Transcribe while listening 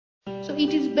So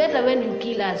it is better when you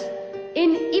kill us.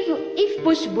 And if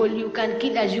possible, you can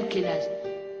kill us, you kill us.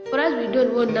 For us, we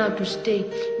don't want now to stay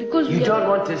because you don't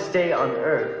want to stay on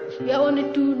Earth. We are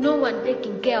only two, no one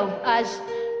taking care of us.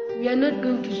 We are not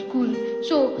going to school.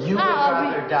 So you would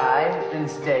rather die than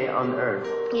stay on Earth.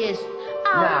 Yes.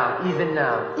 Even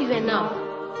now. Even now.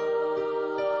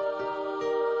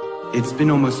 It's been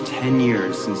almost 10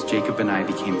 years since Jacob and I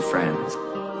became friends.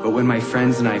 But when my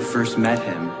friends and I first met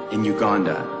him in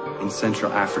Uganda, in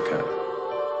Central Africa,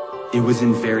 it was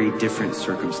in very different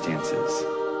circumstances.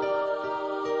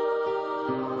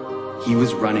 He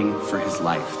was running for his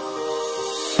life.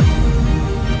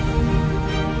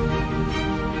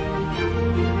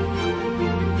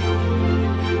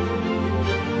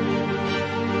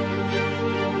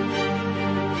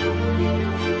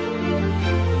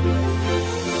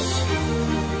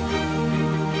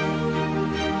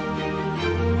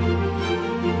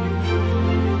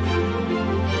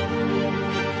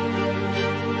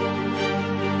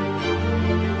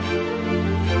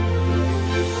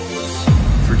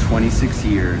 For 26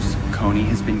 years, Kony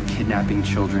has been kidnapping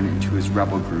children into his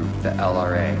rebel group, the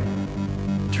LRA,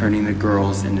 turning the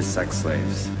girls into sex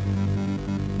slaves,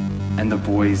 and the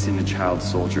boys into child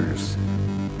soldiers.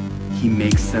 He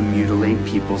makes them mutilate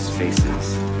people's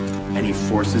faces, and he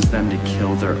forces them to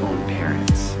kill their own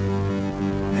parents.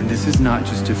 And this is not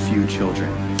just a few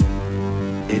children.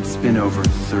 It's been over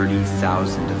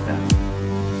 30,000 of them.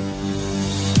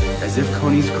 As if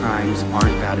Kony's crimes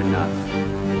aren't bad enough,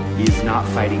 he is not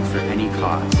fighting for any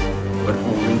cause, but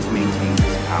only to maintain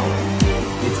his power.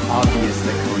 It's obvious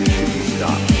that Kony should be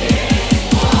stopped.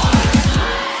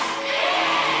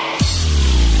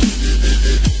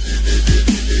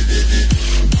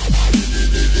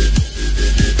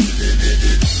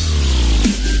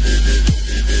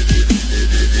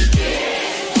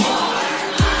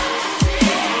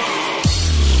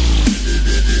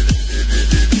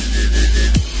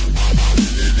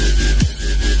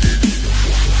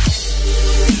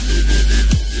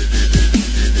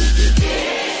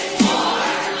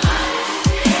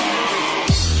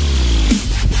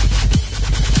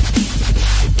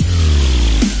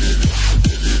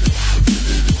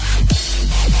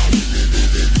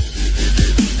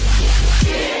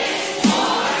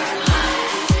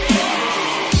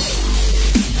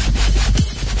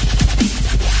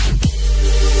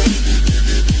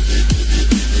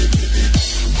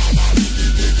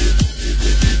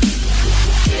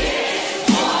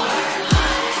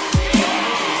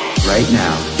 Right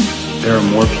now, there are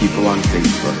more people on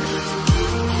Facebook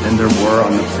than there were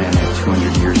on the planet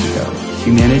 200 years ago.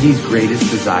 Humanity's greatest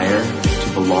desire is to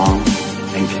belong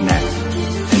and connect.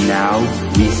 And now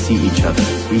we see each other,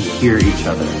 we hear each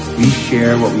other, we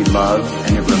share what we love,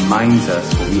 and it reminds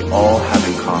us what we all have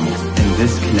in common. And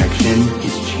this connection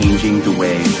is changing the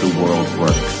way the world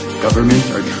works.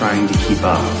 Governments are trying to keep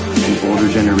up, and older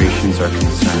generations are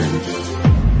concerned.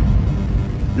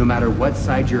 No matter what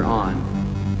side you're on,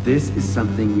 this is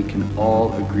something we can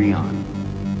all agree on.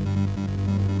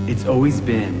 It's always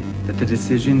been that the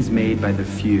decisions made by the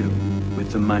few,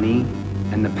 with the money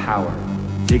and the power,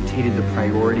 dictated the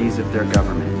priorities of their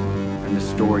government and the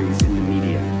stories in the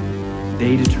media.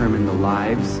 They determine the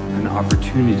lives and the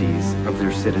opportunities of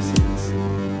their citizens.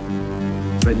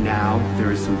 But now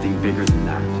there is something bigger than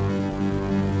that.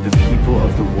 The people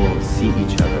of the world see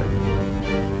each other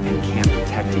and can't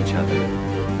protect each other.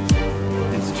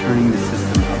 It's turning the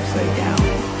system upside down.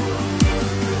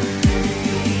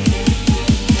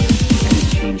 And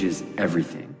it changes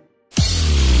everything.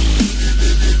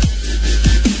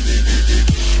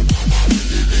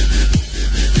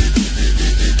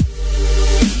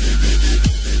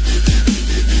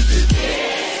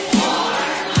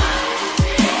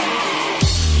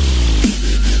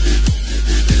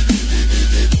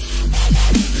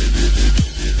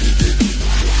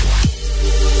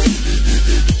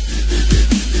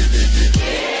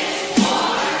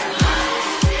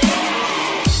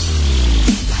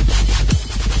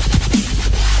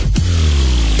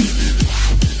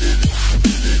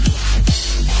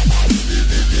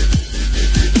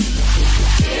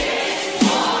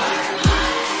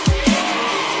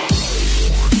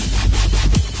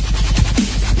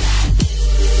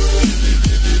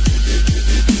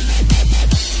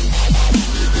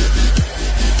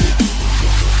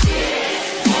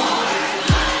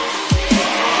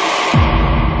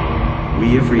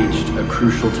 We have reached a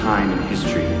crucial time in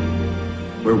history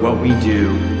where what we do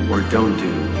or don't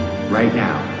do right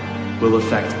now will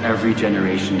affect every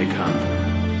generation to come.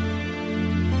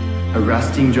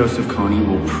 Arresting Joseph Kony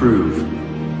will prove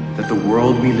that the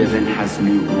world we live in has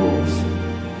new rules,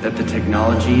 that the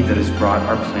technology that has brought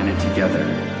our planet together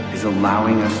is is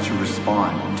allowing us to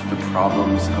respond to the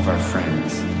problems of our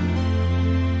friends.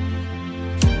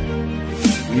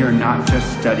 We are not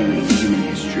just studying human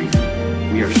history,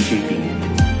 we are shaping it.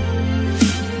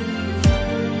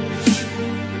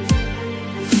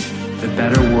 The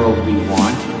better world we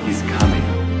want is coming.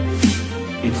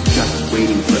 It's just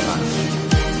waiting for us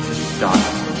to start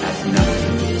at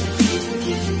nothing.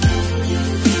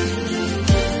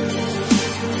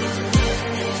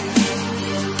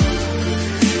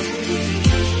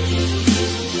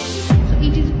 So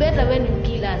it is better when you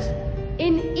kill us.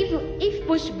 And if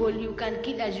possible, you can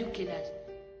kill us, you kill us.